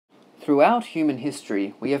Throughout human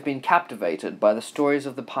history, we have been captivated by the stories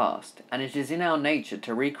of the past, and it is in our nature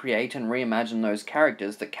to recreate and reimagine those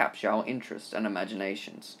characters that capture our interests and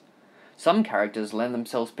imaginations. Some characters lend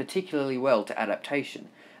themselves particularly well to adaptation,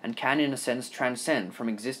 and can in a sense transcend from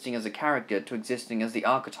existing as a character to existing as the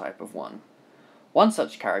archetype of one. One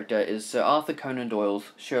such character is Sir Arthur Conan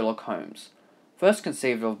Doyle's Sherlock Holmes. First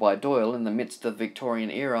conceived of by Doyle in the midst of the Victorian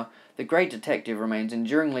era, the great detective remains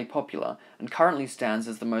enduringly popular and currently stands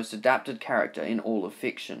as the most adapted character in all of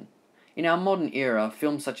fiction. In our modern era,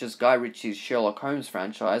 films such as Guy Ritchie's Sherlock Holmes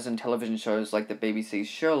franchise and television shows like the BBC's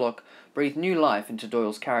Sherlock breathe new life into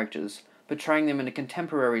Doyle's characters, portraying them in a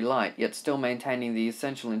contemporary light yet still maintaining the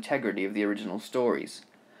essential integrity of the original stories.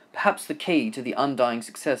 Perhaps the key to the undying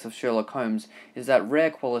success of Sherlock Holmes is that rare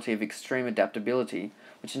quality of extreme adaptability,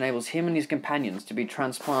 which enables him and his companions to be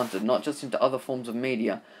transplanted not just into other forms of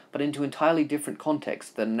media, but into entirely different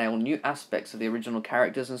contexts that enable new aspects of the original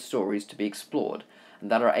characters and stories to be explored,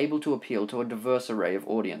 and that are able to appeal to a diverse array of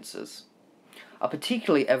audiences. A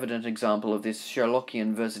particularly evident example of this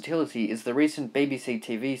Sherlockian versatility is the recent BBC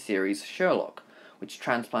TV series Sherlock, which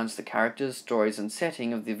transplants the characters, stories, and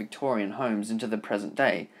setting of the Victorian Holmes into the present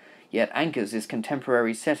day, yet anchors this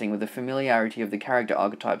contemporary setting with the familiarity of the character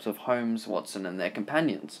archetypes of Holmes, Watson, and their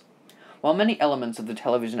companions. While many elements of the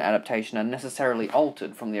television adaptation are necessarily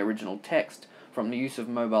altered from the original text, from the use of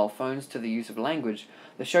mobile phones to the use of language,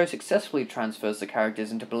 the show successfully transfers the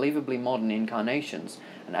characters into believably modern incarnations,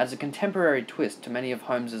 and adds a contemporary twist to many of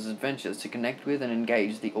Holmes's adventures to connect with and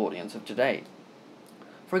engage the audience of today.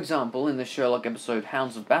 For example, in the Sherlock episode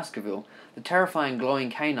Hounds of Baskerville, the terrifying glowing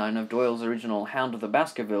canine of Doyle's original Hound of the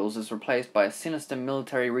Baskervilles is replaced by a sinister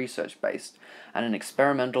military research base and an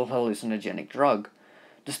experimental hallucinogenic drug.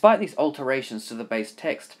 Despite these alterations to the base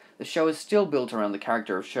text, the show is still built around the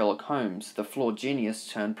character of Sherlock Holmes, the flawed genius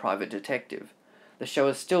turned private detective. The show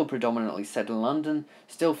is still predominantly set in London,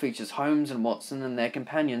 still features Holmes and Watson and their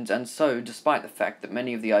companions, and so, despite the fact that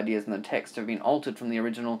many of the ideas in the text have been altered from the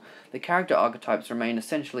original, the character archetypes remain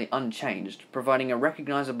essentially unchanged, providing a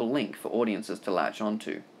recognizable link for audiences to latch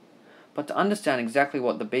onto. But to understand exactly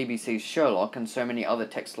what the BBC's Sherlock and so many other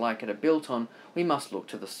texts like it are built on, we must look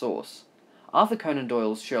to the source. Arthur Conan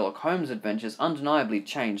Doyle's Sherlock Holmes adventures undeniably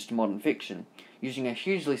changed modern fiction, using a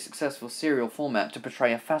hugely successful serial format to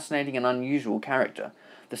portray a fascinating and unusual character,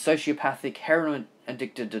 the sociopathic,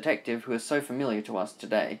 heroin-addicted detective who is so familiar to us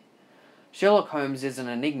today. Sherlock Holmes is an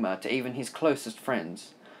enigma to even his closest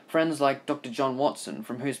friends like Dr. John Watson,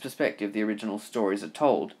 from whose perspective the original stories are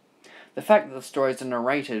told. The fact that the stories are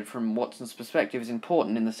narrated from Watson's perspective is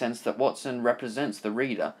important in the sense that Watson represents the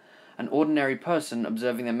reader, an ordinary person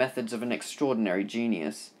observing the methods of an extraordinary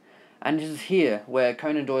genius. And it is here where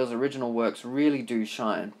Conan Doyle's original works really do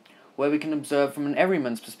shine, where we can observe from an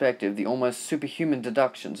everyman's perspective the almost superhuman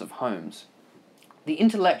deductions of Holmes. The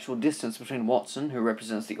intellectual distance between Watson, who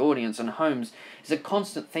represents the audience, and Holmes is a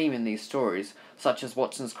constant theme in these stories, such as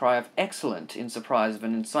Watson's cry of "excellent" in surprise of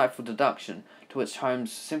an insightful deduction, to which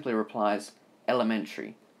Holmes simply replies,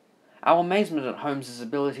 "elementary." Our amazement at Holmes's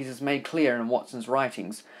abilities is made clear in Watson's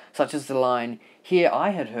writings, such as the line, "Here I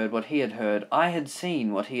had heard what he had heard, I had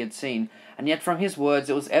seen what he had seen, and yet from his words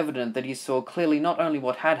it was evident that he saw clearly not only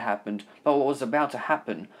what had happened, but what was about to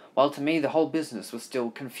happen, while to me the whole business was still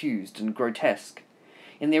confused and grotesque."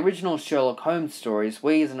 In the original Sherlock Holmes stories,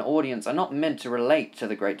 we as an audience are not meant to relate to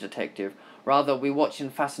the great detective, rather we watch in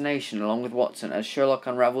fascination along with Watson as Sherlock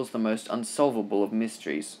unravels the most unsolvable of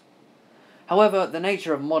mysteries. However, the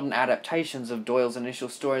nature of modern adaptations of Doyle's initial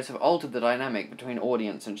stories have altered the dynamic between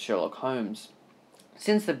audience and Sherlock Holmes.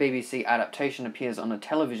 Since the BBC adaptation appears on a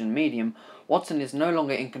television medium, Watson is no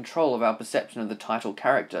longer in control of our perception of the title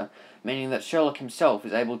character, meaning that Sherlock himself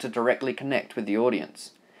is able to directly connect with the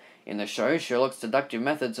audience. In the show, Sherlock's deductive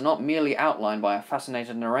methods are not merely outlined by a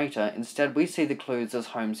fascinated narrator, instead we see the clues as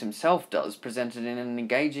Holmes himself does, presented in an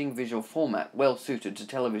engaging visual format well suited to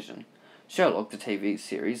television. Sherlock, the TV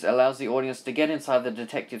series, allows the audience to get inside the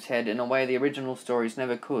detective's head in a way the original stories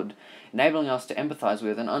never could, enabling us to empathize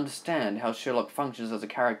with and understand how Sherlock functions as a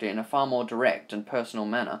character in a far more direct and personal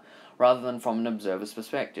manner, rather than from an observer's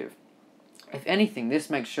perspective. If anything, this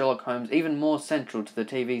makes Sherlock Holmes even more central to the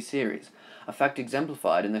TV series, a fact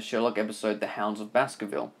exemplified in the Sherlock episode The Hounds of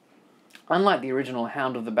Baskerville. Unlike the original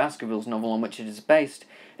Hound of the Baskervilles novel on which it is based,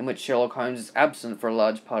 in which Sherlock Holmes is absent for a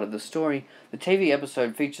large part of the story, the TV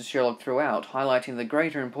episode features Sherlock throughout, highlighting the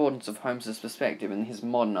greater importance of Holmes's perspective in his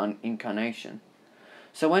modern incarnation.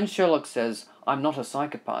 So when Sherlock says, "I'm not a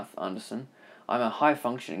psychopath, Anderson, I'm a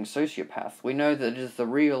high-functioning sociopath," we know that it is the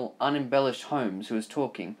real, unembellished Holmes who is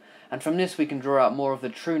talking, and from this we can draw out more of the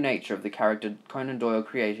true nature of the character Conan Doyle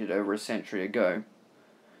created over a century ago.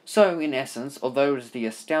 So, in essence, although it is the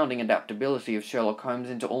astounding adaptability of Sherlock Holmes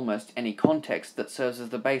into almost any context that serves as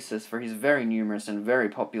the basis for his very numerous and very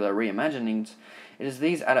popular reimaginings, it is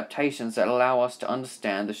these adaptations that allow us to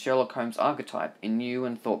understand the Sherlock Holmes archetype in new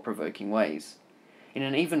and thought-provoking ways. In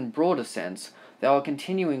an even broader sense, though our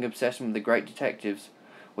continuing obsession with the great detectives,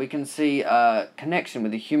 we can see a connection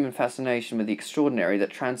with the human fascination with the extraordinary that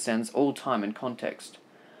transcends all time and context.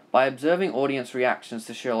 By observing audience reactions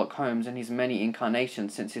to Sherlock Holmes and his many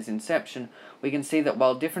incarnations since his inception, we can see that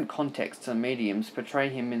while different contexts and mediums portray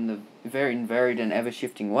him in the very varied and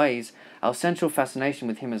ever-shifting ways, our central fascination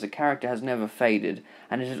with him as a character has never faded,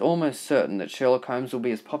 and it is almost certain that Sherlock Holmes will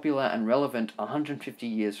be as popular and relevant 150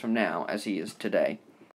 years from now as he is today.